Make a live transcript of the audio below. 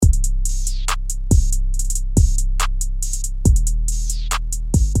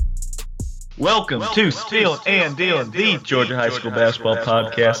Welcome to Stealing and Dealing, the Georgia High School Basketball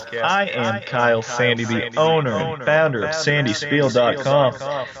Podcast. I am Kyle Sandy, the owner and founder of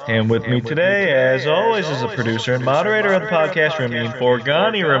SandySpiel.com. And with me today, as always, is a producer and moderator of the podcast, Ramin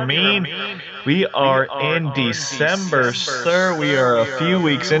Forghani. Ramin, we are in December, sir. We are a few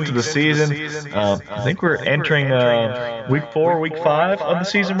weeks into the season. I think we're entering week 4, week 5 of the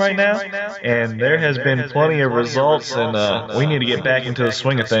season right now. And there has been plenty of results, and we need to get back into the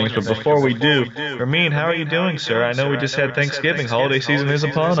swing of things. But before we do, Ramin, how are you doing, sir? I know we just had Thanksgiving. Holiday season is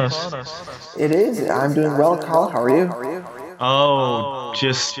upon us. It is. I'm doing well, Kyle. How are you? Oh,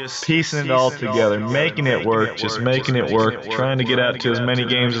 just piecing it all together, making it work, trying to get out to as many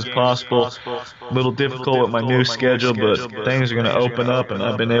games as possible. A little difficult with my new schedule, but things are going to open up, and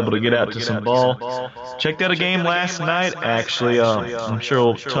I've been able to get out to some ball. Checked out a game last night, actually. I'm sure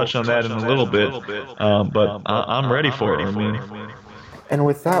we'll touch on that in a little bit, but I'm ready for it, Ramin. And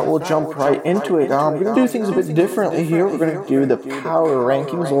with that, we'll jump right into it. We're going to do things a bit differently here. We're going to do the power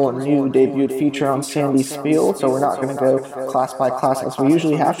rankings, a little new debuted feature on Sandy Spiel. So we're not going to go class by class as we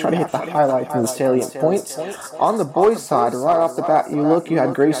usually have. Try to hit the highlights and the salient points. On the boys' side, right off the bat, you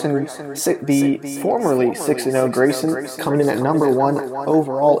had Grayson, the formerly 6-0 Grayson, coming in at number 1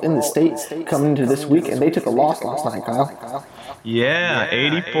 overall in the state, coming into this week, and they took a loss last night, Kyle. Yeah,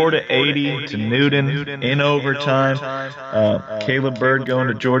 84-80 to Newton in overtime. Caleb Bird going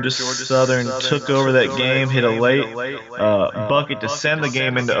to Georgia Southern took over that game, hit a late bucket to send the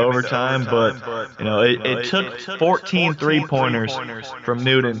game into overtime, but it took 14 three-pointers from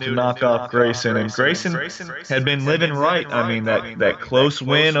Newton to knock off Grayson, and Grayson had been living right. I mean, that close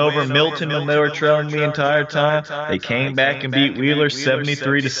win over Milton when they were trailing the entire time. They came back and beat Wheeler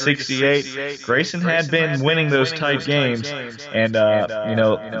 73-68. Grayson had been winning those tight games. And,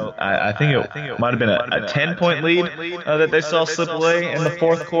 I think it might have been a 10-point lead that they saw slip away in the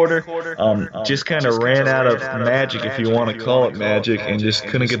fourth quarter. Just kind of ran out of magic, if you want to call it magic, and just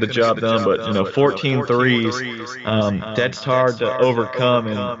couldn't get the job done. But, 14 threes, that's hard to overcome.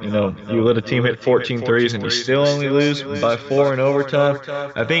 And, you let a team hit 14 threes and you still only lose by 4 in overtime.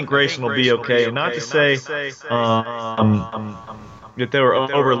 I think Grayson will be okay. And not to say that they were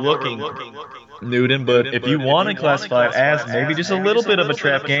overlooking Newton, but if you want to classify it as maybe just a little bit of a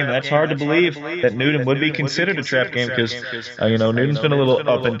trap game, that's hard to believe that Newton would be considered a trap game because, Newton's been a little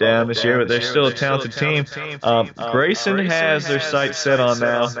up and down this year, but they're still a talented team. Grayson has their sights set on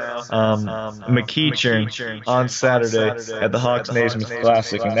now McEachern on Saturday at the Hawks Naismith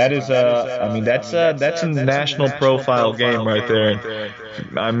Classic, and that is, that's a national profile game right there.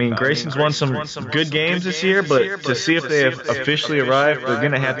 I mean, Grayson's won some good games this year, but to see if they have officially arrived, they're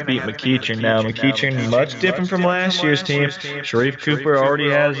going to have to beat McEachern now. McEachern, much different from last year's team. Sharif Cooper already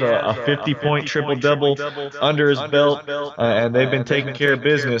has a 50-point triple-double under his belt, and they've been taking care of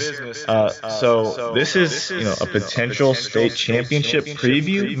business. So this is, a potential state championship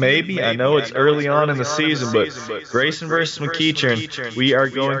preview, maybe. I know it's early on in the season, but Grayson versus McEachern, we are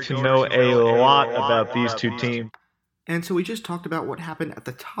going to know a lot about these two teams. And so we just talked about what happened at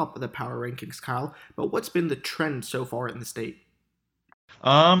the top of the power rankings, Kyle, but what's been the trend so far in the state?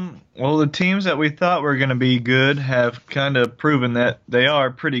 Well, the teams that we thought were going to be good have kind of proven that they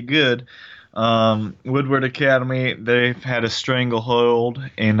are pretty good. Woodward Academy, they've had a stranglehold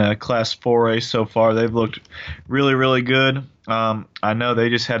in Class 4A so far. They've looked really, really good. I know they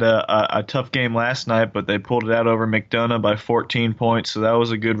just had a tough game last night, but they pulled it out over McDonough by 14 points, so that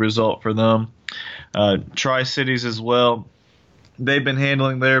was a good result for them. Tri-Cities as well, they've been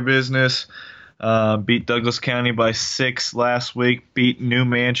handling their business. Beat Douglas County by 6 last week. Beat New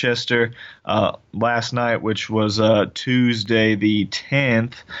Manchester last night, which was Tuesday the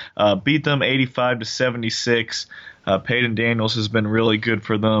 10th. Beat them 85-76. Peyton Daniels has been really good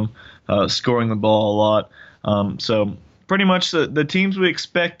for them, scoring the ball a lot. So pretty much the teams we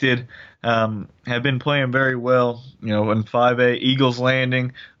expected have been playing very well. In 5A, Eagles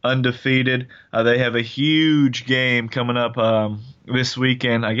Landing, undefeated. They have a huge game coming up this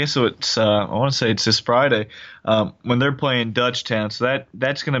weekend. I guess it's I want to say it's this Friday when they're playing Dutchtown. So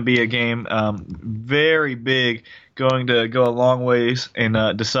that's going to be a game very big, going to go a long ways in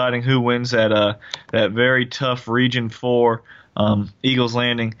deciding who wins that very tough Region 4 Eagles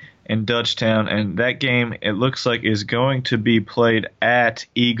Landing in Dutchtown, and that game, it looks like, is going to be played at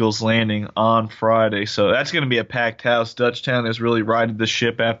Eagles Landing on Friday. So that's going to be a packed house. Dutchtown has really righted the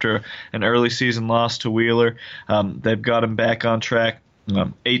ship after an early season loss to Wheeler. They've got them back on track.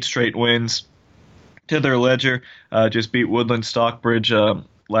 8 straight wins to their ledger. Just beat Woodland Stockbridge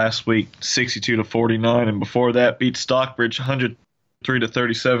last week 62-49, and before that beat Stockbridge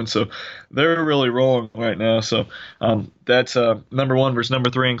 43-37. So they're really rolling right now. So that's number 1 versus number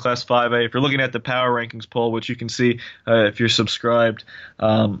 3 in Class 5A. If you're looking at the power rankings poll, which you can see if you're subscribed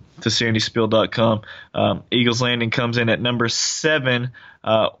to SandySpiel.com, Eagles Landing comes in at number 7,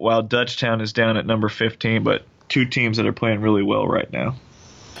 while Dutchtown is down at number 15. But two teams that are playing really well right now.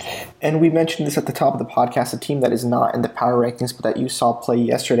 And we mentioned this at the top of the podcast, a team that is not in the power rankings, but that you saw play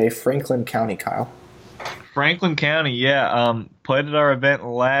yesterday, Franklin County, Kyle. Franklin County, yeah. Played at our event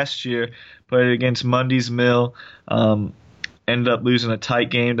last year, played against Mundy's Mill. Ended up losing a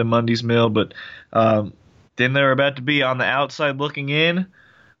tight game to Mundy's Mill, but then they were about to be on the outside looking in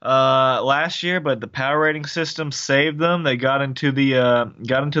last year, but the power rating system saved them. They got into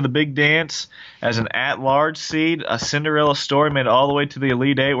the big dance as an at-large seed. A Cinderella story, made it all the way to the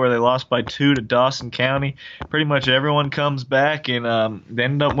Elite Eight, where they lost by 2 to Dawson County. Pretty much everyone comes back, and they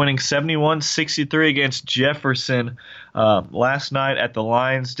ended up winning 71-63 against Jefferson last night at the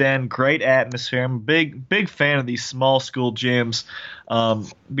Lions Den. Great atmosphere. I'm a big fan of these small school gyms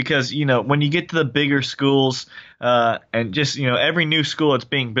because when you get to the bigger schools and just every new school that's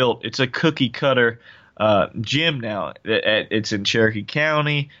being built, it's a cookie cutter gym now. It's in Cherokee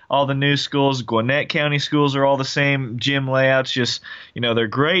County. All the new schools, Gwinnett County schools are all the same gym layouts. Just they're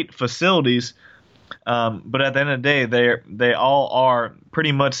great facilities. But at the end of the day, they all are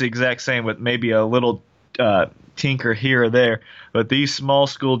pretty much the exact same, with maybe a little tinker here or there. But these small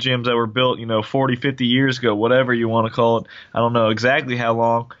school gyms that were built 40, 50 years ago, whatever you want to call it, I don't know exactly how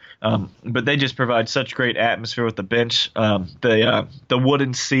long, but they just provide such great atmosphere with the bench, the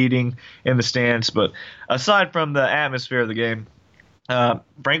wooden seating in the stands. But aside from the atmosphere of the game,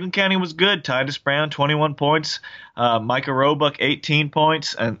 Franklin County was good. Titus Brown, 21 points. Micah Roebuck, 18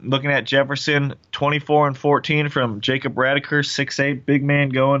 points. And looking at Jefferson, 24 and 14 from Jacob Radiker, 6'8", big man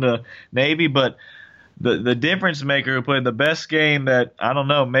going to Navy. But the difference maker who played the best game, that, I don't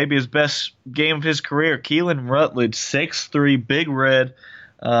know, maybe his best game of his career, Keelan Rutledge, 6'3", big red.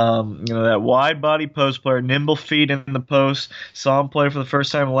 That wide body post player, nimble feet in the post. Saw him play for the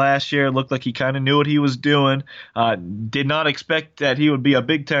first time last year. Looked like he kind of knew what he was doing. Did not expect that he would be a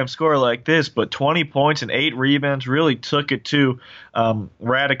big time scorer like this, but 20 points and 8 rebounds, really took it to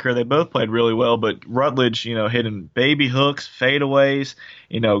Radiker. They both played really well, but Rutledge, hitting baby hooks, fadeaways,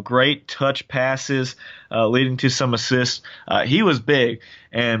 great touch passes, leading to some assists. He was big,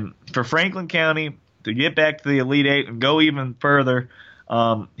 and for Franklin County to get back to the Elite Eight and go even further,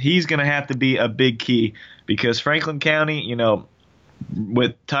 he's going to have to be a big key, because Franklin County,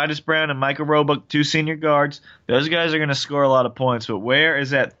 with Titus Brown and Michael Roebuck, 2 senior guards, those guys are going to score a lot of points. But where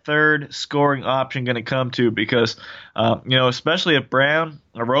is that third scoring option going to come to? Because, especially if Brown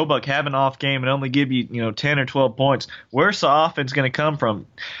or Roebuck have an off game and only give you, 10 or 12 points, where's the offense going to come from?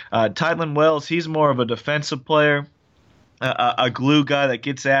 Tylan Wells, he's more of a defensive player. A glue guy that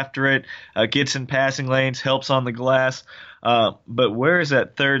gets after it, gets in passing lanes, helps on the glass. But where is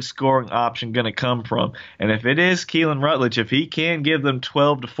that third scoring option going to come from? And if it is Keelan Rutledge, if he can give them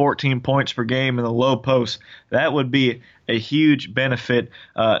 12 to 14 points per game in the low post, that would be a huge benefit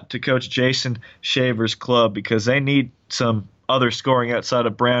to Coach Jason Shaver's club, because they need some other scoring outside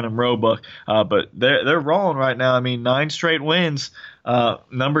of Brown and Roebuck. But they're rolling right now. 9 straight wins.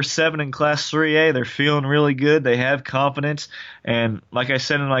 Number 7 in Class 3A. They're feeling really good. They have confidence. And like I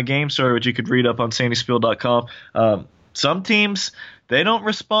said in my game story, which you could read up on SandySpiel.com, some teams, they don't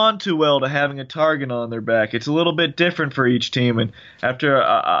respond too well to having a target on their back. It's a little bit different for each team. And after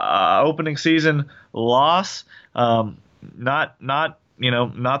a opening season loss, not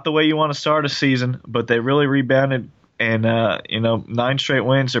the way you want to start a season, but they really rebounded. And, 9 straight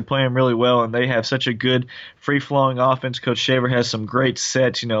wins. They're playing really well, and they have such a good free-flowing offense. Coach Shaver has some great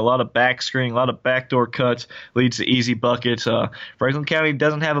sets, a lot of back screen, a lot of backdoor cuts, leads to easy buckets. Franklin County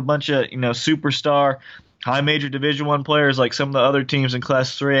doesn't have a bunch of, superstar high major Division I players like some of the other teams in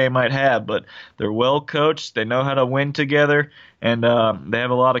Class 3A might have, but they're well coached. They know how to win together, and they have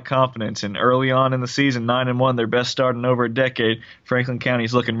a lot of confidence. And early on in the season, 9-1, their best start in over a decade. Franklin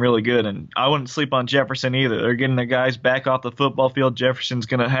County's looking really good, and I wouldn't sleep on Jefferson either. They're getting their guys back off the football field. Jefferson's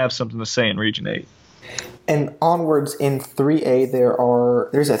going to have something to say in Region 8. And onwards in 3A,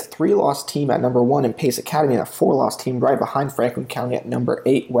 there's a 3-loss team at number 1 in Pace Academy and a 4-loss team right behind Franklin County at number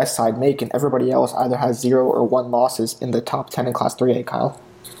 8, Westside Macon. Everybody else either has 0 or 1 losses in the top 10 in Class 3A, Kyle.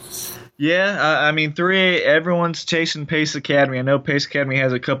 Yeah, 3A, everyone's chasing Pace Academy. I know Pace Academy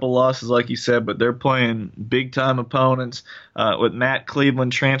has a couple losses, like you said, but they're playing big-time opponents. With Matt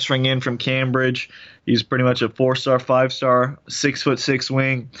Cleveland transferring in from Cambridge, he's pretty much a 4-star, 5-star, 6'6"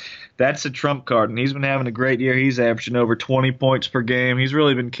 wing. That's a trump card, and he's been having a great year. He's averaging over 20 points per game. He's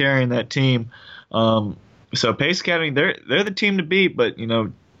really been carrying that team. So Pace Academy, they're the team to beat, but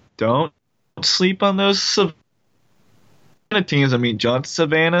don't sleep on those teams. I mean, Johnson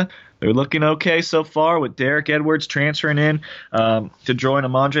Savannah, they're looking okay so far with Derek Edwards transferring in to join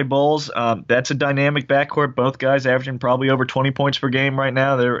Amandre Bowles. That's a dynamic backcourt. Both guys averaging probably over 20 points per game right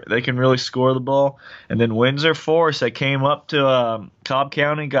now. They can really score the ball. And then Windsor Forest, that came up to Cobb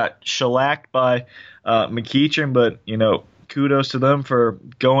County, got shellacked by McEachern, but kudos to them for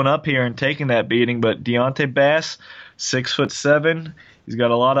going up here and taking that beating. But Deontay Bass, 6'7". He's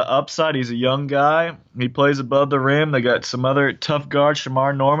got a lot of upside. He's a young guy. He plays above the rim. They got some other tough guards,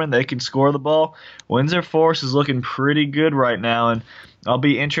 Shamar Norman. They can score the ball. Windsor Forest is looking pretty good right now, and I'll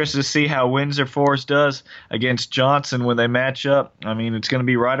be interested to see how Windsor Forest does against Johnson when they match up. I mean, it's going to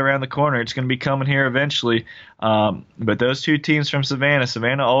be right around the corner. It's going to be coming here eventually. But those two teams from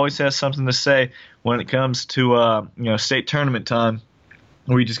Savannah always has something to say when it comes to state tournament time.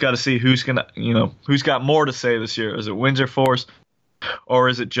 We just got to see who's got more to say this year. Is it Windsor Forest or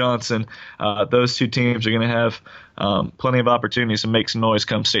is it Johnson? Those two teams are going to have plenty of opportunities to make some noise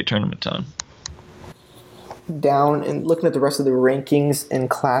come state tournament time. Down and looking at the rest of the rankings in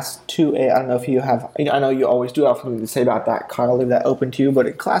Class 2A, I don't know if you have, I know you always do have something to say about that, Kyle, leave that open to you, but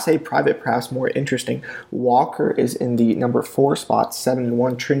in Class A private, perhaps more interesting, Walker is in the number 4 spot,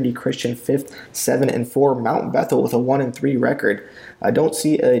 7-1, Trinity Christian 5th, 7-4, Mount Bethel with a 1-3 record. I don't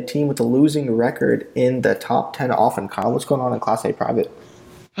see a team with a losing record in the top 10 often, Kyle. What's going on in Class A private?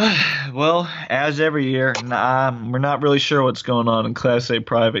 Well, as every year, we're not really sure what's going on in Class A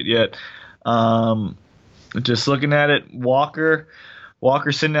private yet. Just looking at it, Walker's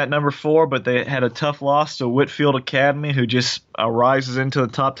sitting at number 4, but they had a tough loss to Whitfield Academy, who just rises into the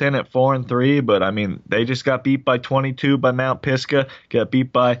top 10 at 4-3. But I mean, they just got beat by 22 by Mount Pisgah, got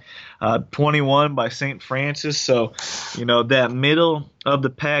beat by 21 by St. Francis. So, that middle of the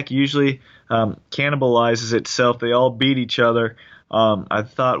pack usually cannibalizes itself. They all beat each other. I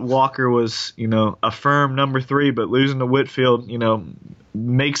thought Walker was, a firm number 3, but losing to Whitfield,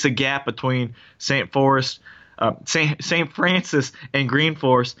 makes a gap between St. Francis and Green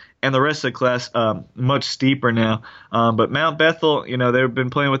Forest and the rest of the class much steeper now. But Mount Bethel, they've been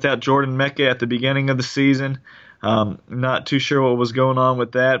playing without Jordan Mecca at the beginning of the season. Not too sure what was going on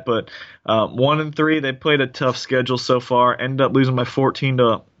with that, but 1-3, they played a tough schedule so far. Ended up losing by 14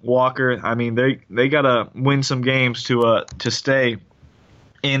 to Walker. I mean, they gotta win some games to stay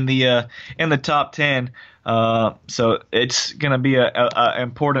in the top 10. So it's going to be a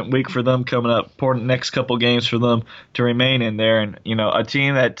important week for them coming up, important next couple games for them to remain in there. And, a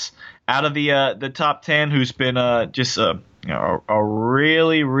team that's out of the top 10 who's been just a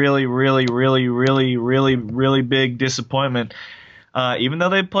really, really, really, really, really, really, really big disappointment. Even though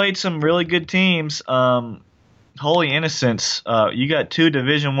they played some really good teams, Holy Innocents, you got 2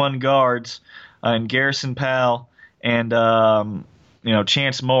 Division I guards in Garrison Powell and,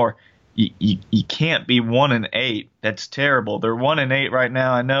 Chance Moore. You can't be 1-8. That's terrible. They're 1-8 right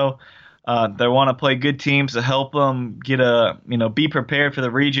now. I know they want to play good teams to help them get be prepared for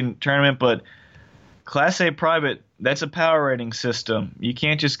the region tournament, but Class A private, that's a power rating system. You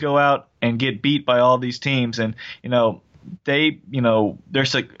can't just go out and get beat by all these teams. And they beat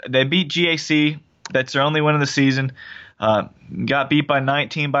GAC. That's their only win of the season. Got beat by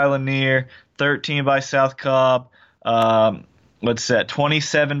 19 by Lanier, 13 by South Cobb.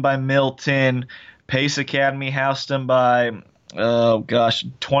 27 by Milton. Pace Academy housed them by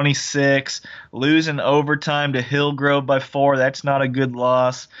 26. Losing overtime to Hillgrove by 4. That's not a good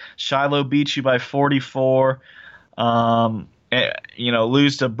loss. Shiloh beat you by 44.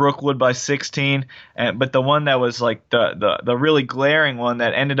 Lose to Brookwood by 16. But the one that was like the really glaring one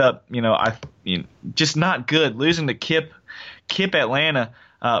that ended up, just not good. Losing to Kip Atlanta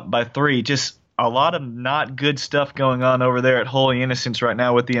by 3. Just a lot of not good stuff going on over there at Holy Innocents right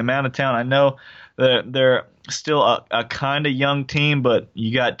now with the amount of talent. I know that they're still a kind of young team, but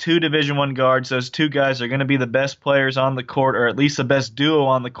you got 2 Division I guards. Those 2 guys are going to be the best players on the court, or at least the best duo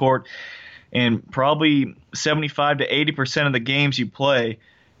on the court, and probably 75 to 80% of the games you play.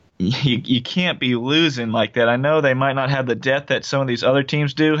 You can't be losing like that. I know they might not have the depth that some of these other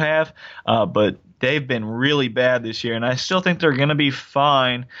teams do have, but they've been really bad this year, and I still think they're going to be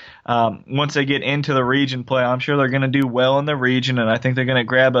fine once they get into the region play. I'm sure they're going to do well in the region, and I think they're going to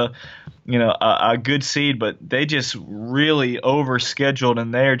grab a good seed. But they just really overscheduled,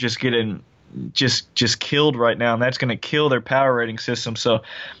 and they're just getting just killed right now, and that's going to kill their power rating system. So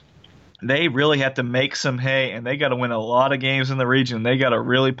they really have to make some hay, and they got to win a lot of games in the region. They got to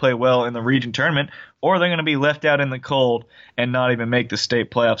really play well in the region tournament or they're going to be left out in the cold and not even make the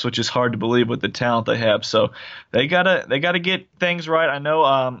state playoffs, which is hard to believe with the talent they have. So they gotta get things right. I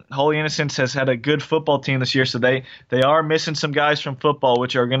know Holy Innocents has had a good football team this year, so they are missing some guys from football,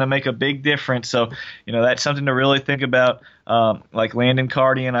 which are going to make a big difference. So that's something to really think about. Like Landon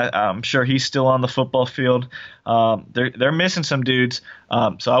Cardian, I'm sure he's still on the football field. They're missing some dudes.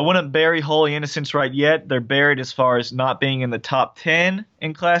 So I wouldn't bury Holy Innocents right yet. They're buried as far as not being in the top 10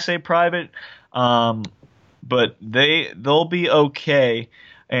 in Class A private. But they'll be okay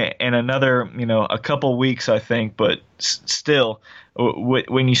in another a couple weeks, I think. But still,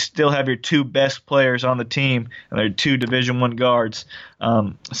 when you still have your two best players on the team and they're two Division I guards,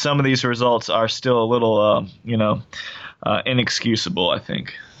 some of these results are still a little inexcusable, I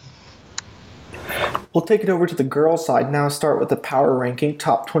think. We'll take it over to the girls' side now. Start with the power ranking,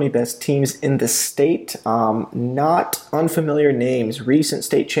 top 20 best teams in the state. Not unfamiliar names. Recent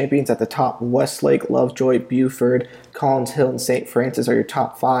state champions at the top: Westlake, Lovejoy, Buford, Collins Hill, and St. Francis are your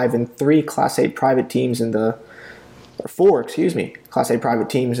top 5, and 3 Class A private teams in the Class A private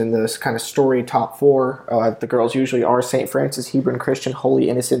teams in this kind of story top 4. The girls usually are St. Francis, Hebron Christian, Holy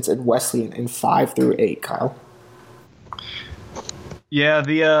Innocents, and Wesleyan in 5 through 8. Kyle. Yeah,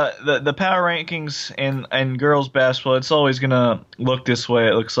 the power rankings in girls basketball, it's always gonna look this way.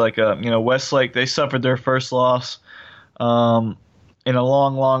 It looks like Westlake, they suffered their first loss in a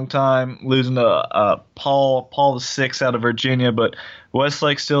long time, losing to Paul VI out of Virginia. But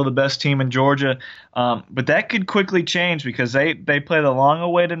Westlake's still the best team in Georgia. But that could quickly change because they play the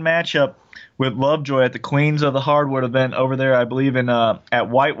long-awaited matchup with Lovejoy at the Queens of the Hardwood event over there, I believe, at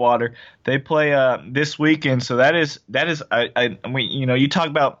Whitewater. They play this weekend, so that is you talk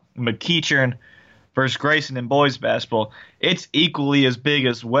about McEachern versus Grayson in boys basketball. It's equally as big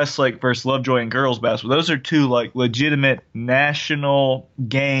as Westlake versus Lovejoy in girls basketball. Those are two legitimate national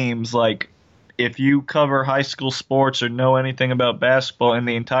games. If you cover high school sports or know anything about basketball in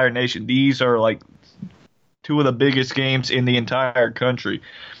the entire nation, these are two of the biggest games in the entire country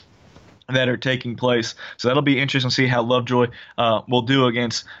that are taking place. So that'll be interesting to see how Lovejoy will do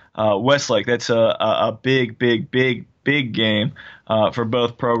against Westlake. That's a big game for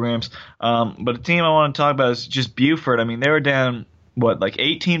both programs. But the team I want to talk about is just Buford. I mean, they were down,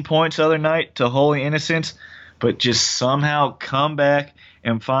 18 points the other night to Holy Innocents, but just somehow come back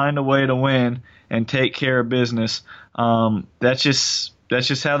and find a way to win and take care of business. That's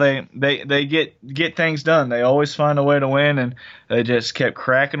just how they get things done. They always find a way to win, and they just kept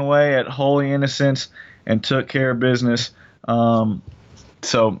cracking away at Holy Innocents and took care of business.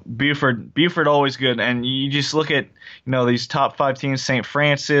 So Buford always good. And you just look at these top 5 teams: St.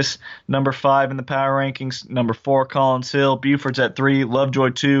 Francis, number 5 in the power rankings, number 4 Collins Hill, Buford's at 3,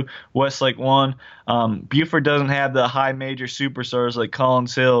 Lovejoy 2, Westlake 1. Buford doesn't have the high major superstars like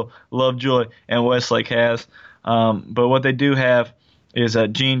Collins Hill, Lovejoy, and Westlake has. But what they do have is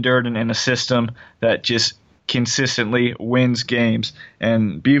Gene Durden and a system that just consistently wins games.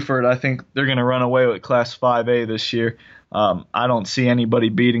 And Buford, I think they're going to run away with Class 5A this year. I don't see anybody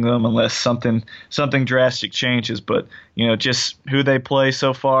beating them unless something drastic changes. But just who they play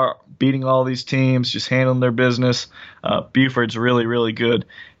so far, beating all these teams, just handling their business. Buford's really, really good,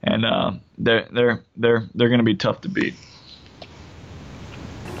 and they're going to be tough to beat.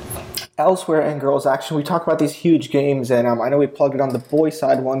 Elsewhere in girls action, we talk about these huge games, and I know we plugged it on the boys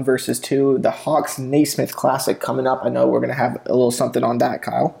side, 1 versus 2, the Hawks Naismith Classic coming up. I know we're going to have a little something on that,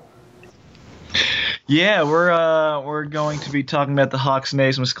 Kyle. Yeah, we're going to be talking about the Hawks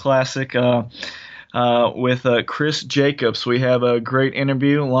Naismith Classic with Chris Jacobs. We have a great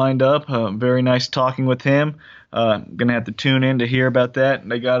interview lined up. Very nice talking with him. Gonna have to tune in to hear about that.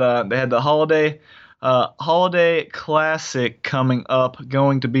 They had the Holiday Classic coming up,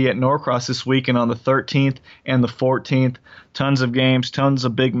 going to be at Norcross this weekend on the 13th and the 14th. Tons of games, tons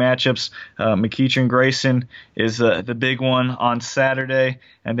of big matchups. McEachern Grayson is the big one on Saturday,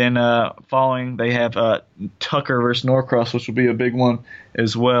 and then following they have Tucker versus Norcross, which will be a big one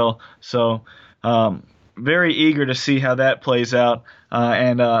as well. So very eager to see how that plays out,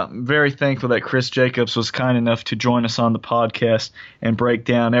 and very thankful that Chris Jacobs was kind enough to join us on the podcast and break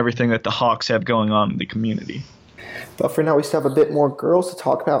down everything that the Hawks have going on in the community. But for now, we still have a bit more girls to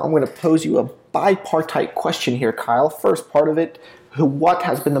talk about. I'm going to pose you a bipartite question here, Kyle. First part of it, what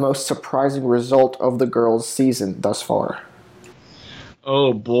has been the most surprising result of the girls' season thus far?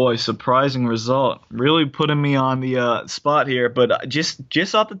 Oh boy, surprising result. Really putting me on the spot here, but just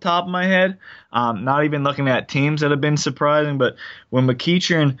off the top of my head, not even looking at teams that have been surprising, but when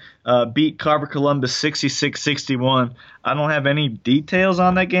McEachern beat Carver Columbus 66-61, I don't have any details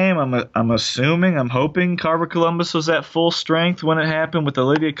on that game. I'm assuming, I'm hoping Carver Columbus was at full strength when it happened with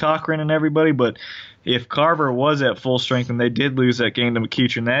Olivia Cochran and everybody, but if Carver was at full strength and they did lose that game to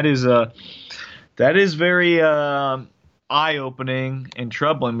McEachern, that is very eye-opening and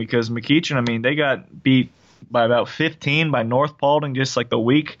troubling because McEachern, I mean, they got beat by about 15 by North Paulding just like the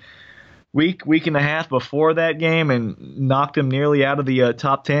week and a half before that game and knocked them nearly out of the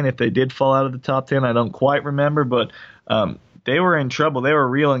top 10. If they did fall out of the top 10, I don't quite remember, but they were in trouble. They were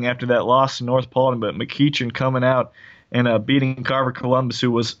reeling after that loss to North Paulding, but McEachern coming out and beating Carver Columbus,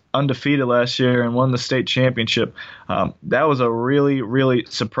 who was undefeated last year and won the state championship. That was a really, really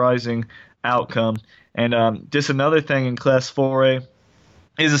surprising outcome. And just another thing in Class 4A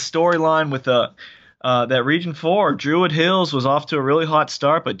is a storyline with that Region 4. Druid Hills was off to a really hot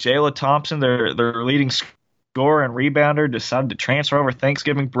start, but Jayla Thompson, their leading scorer and rebounder, decided to transfer over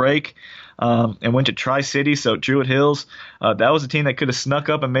Thanksgiving break and went to Tri-City. So Druid Hills, that was a team that could have snuck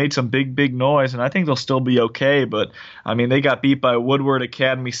up and made some big, big noise, and I think they'll still be okay. But, I mean, they got beat by Woodward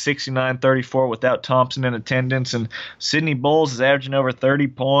Academy 69-34 without Thompson in attendance, and Sydney Bowles is averaging over 30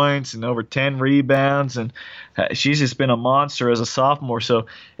 points and over 10 rebounds, and she's just been a monster as a sophomore. So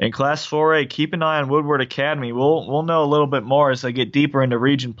in Class 4A, keep an eye on Woodward Academy. We'll know a little bit more as they get deeper into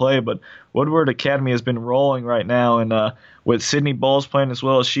region play, but Woodward Academy has been rolling right now, and with Sydney Bowles playing as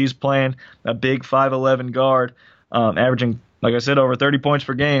well as she's playing, a big 5'11 guard, averaging, like I said, over 30 points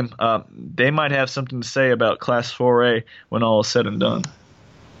per game, they might have something to say about Class 4A when all is said and done.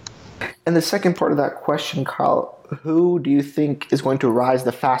 And the second part of that question, Kyle, who do you think is going to rise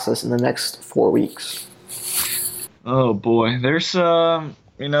the fastest in the next 4 weeks? Oh boy, there's some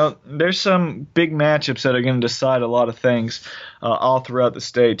big matchups that are going to decide a lot of things all throughout the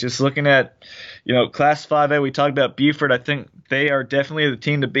state. Just looking at, Class 5A, we talked about Buford. I think they are definitely the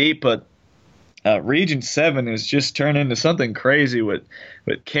team to beat, but Region 7 is just turned into something crazy with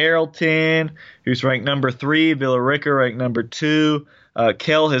Carrollton, who's ranked number 3, Villa Rica ranked number 2.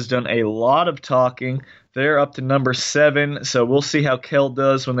 Kell has done a lot of talking. They're up to number 7, so we'll see how Kell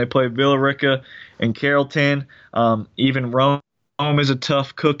does when they play Villa Rica and Carrollton. Even Rome is a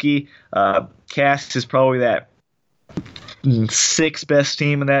tough cookie. Cass is probably that 6th best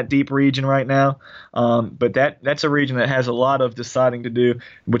team in that deep region right now. But that's a region that has a lot of deciding to do,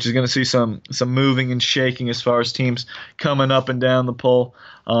 which is going to see some moving and shaking as far as teams coming up and down the poll.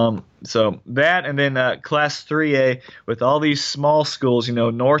 So that, and then Class 3A with all these small schools,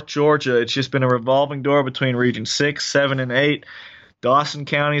 North Georgia, it's just been a revolving door between Region 6, 7, and 8. Dawson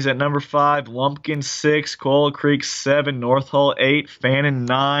County's at number 5, Lumpkin 6, Coal Creek 7, North Hull 8, Fannin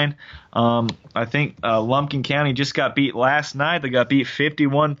 9. I think Lumpkin County just got beat last night. They got beat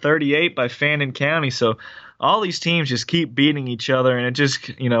 51-38 by Fannin County. So all these teams just keep beating each other, and it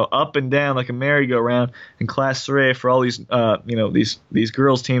just up and down like a merry-go-round in Class 3A for all these these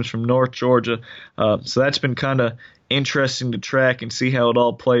girls teams from North Georgia. So that's been kind of interesting to track and see how it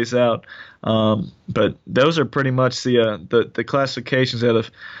all plays out. But those are pretty much the classifications that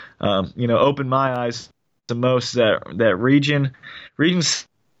have opened my eyes the most. That region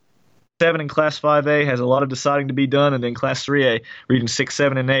 7 in Class 5A has a lot of deciding to be done, and then Class 3A, Region 6,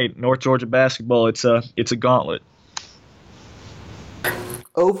 7, and 8, North Georgia basketball, it's a gauntlet.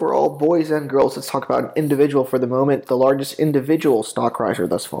 Overall, boys and girls, let's talk about an individual for the moment. The largest individual stock riser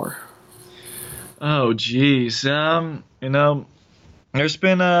thus far. Oh, geez. There's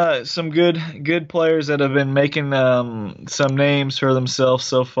been some good players that have been making some names for themselves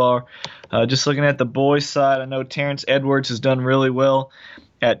so far. Just looking at the boys' side, I know Terrence Edwards has done really well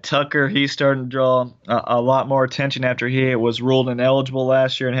at Tucker. He's starting to draw a lot more attention after he was ruled ineligible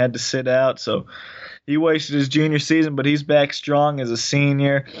last year and had to sit out. So he wasted his junior season, but he's back strong as a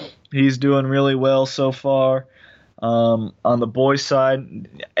senior. He's doing really well so far. On the boys' side,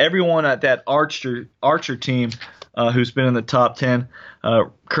 everyone at that Archer team who's been in the top 10,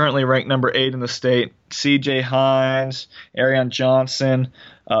 currently ranked number 8 in the state. C.J. Hines, Ariane Johnson,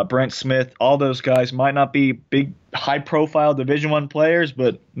 Brent Smith, all those guys might not be big, high-profile Division I players,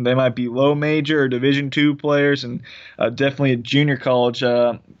 but they might be low major or Division II players, and definitely a junior colleges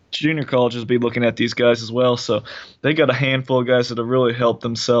will be looking at these guys as well. So they got a handful of guys that have really helped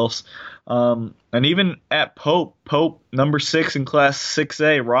themselves. And even at Pope, number 6 in Class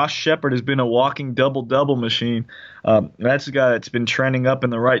 6A, Ross Shepard has been a walking double-double machine. That's a guy that's been trending up in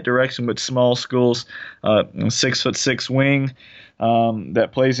the right direction with small schools. 6'6" wing that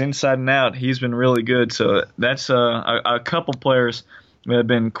plays inside and out. He's been really good. So that's a couple players have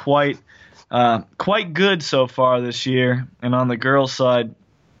been quite good so far this year. And on the girls' side,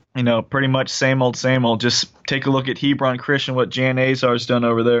 pretty much same old, same old. Just take a look at Hebron Christian, what Jan Azar's done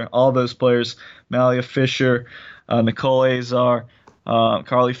over there. All those players, Malia Fisher, Nicole Azar,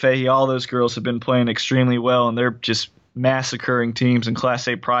 Carly Fahey, all those girls have been playing extremely well, and they're just massacring teams in Class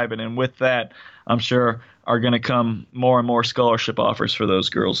A private. And with that, I'm sure are going to come more and more scholarship offers for those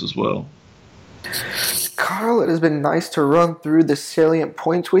girls as well. Carl, it has been nice to run through the salient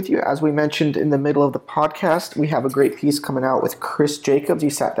points with you. As we mentioned in the middle of the podcast, we have a great piece coming out with Chris Jacobs. You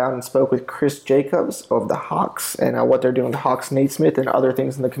sat down and spoke with Chris Jacobs of the Hawks and what they're doing with the Hawks Naismith and other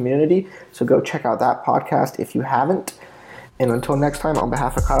things in the community. So go check out that podcast if you haven't. And until next time, on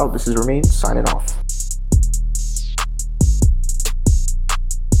behalf of Kyle, this is Ramin signing off.